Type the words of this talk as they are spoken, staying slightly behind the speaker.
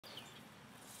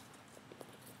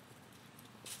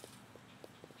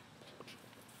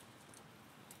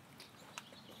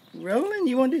Rolling?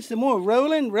 You want to do some more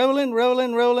rolling, rolling,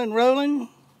 rolling, rolling, rolling?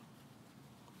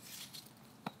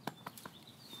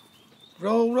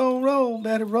 Roll, roll, roll.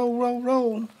 Better roll, roll,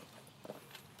 roll.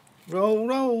 Roll,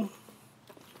 roll.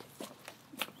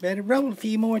 Better roll a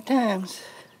few more times.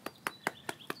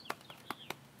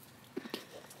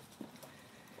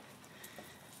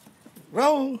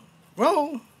 Roll,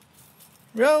 roll,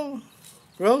 roll.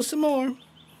 Roll some more.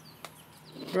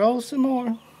 Roll some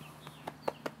more.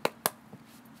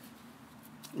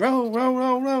 Roll, roll,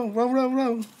 roll, roll, roll, roll,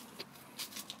 roll.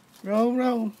 Roll,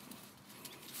 roll.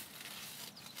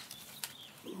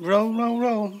 Roll, roll,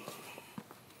 roll.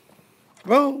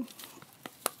 Roll.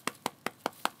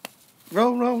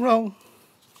 Roll, roll, roll.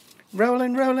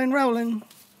 Rolling, rolling, rolling.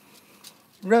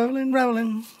 Rolling,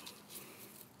 rolling.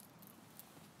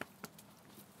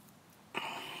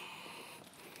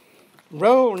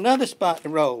 Roll, another spot to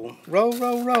roll. Roll,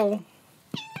 roll, roll.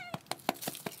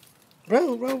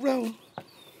 Roll, roll, roll.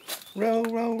 Roll,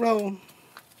 roll, roll.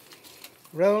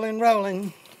 Rolling,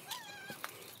 rolling.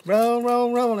 Roll,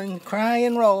 roll, rolling. Cry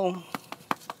and roll.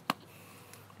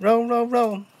 Roll, roll,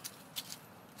 roll.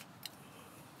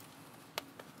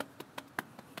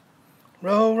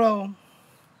 Roll, roll.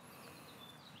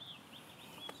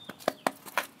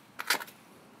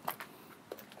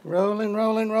 Rolling,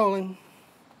 rolling, rolling.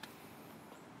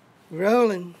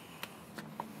 Rolling.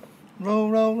 Roll,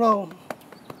 roll, roll.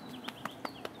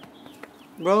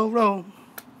 Roll, roll.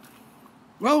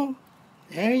 Roll.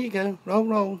 There you go. Roll,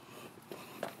 roll.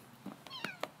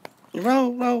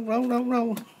 Roll, roll, roll, roll,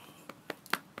 roll.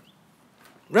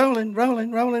 Rolling,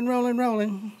 rolling, rolling, rolling,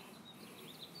 rolling.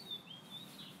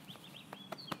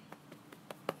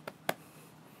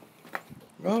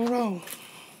 Roll, roll.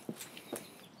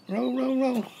 Roll, roll,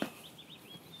 roll.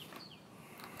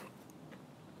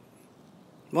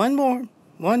 One more.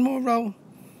 One more roll.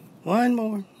 One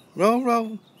more. Roll,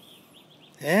 roll.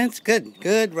 That's good.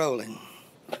 Good rolling.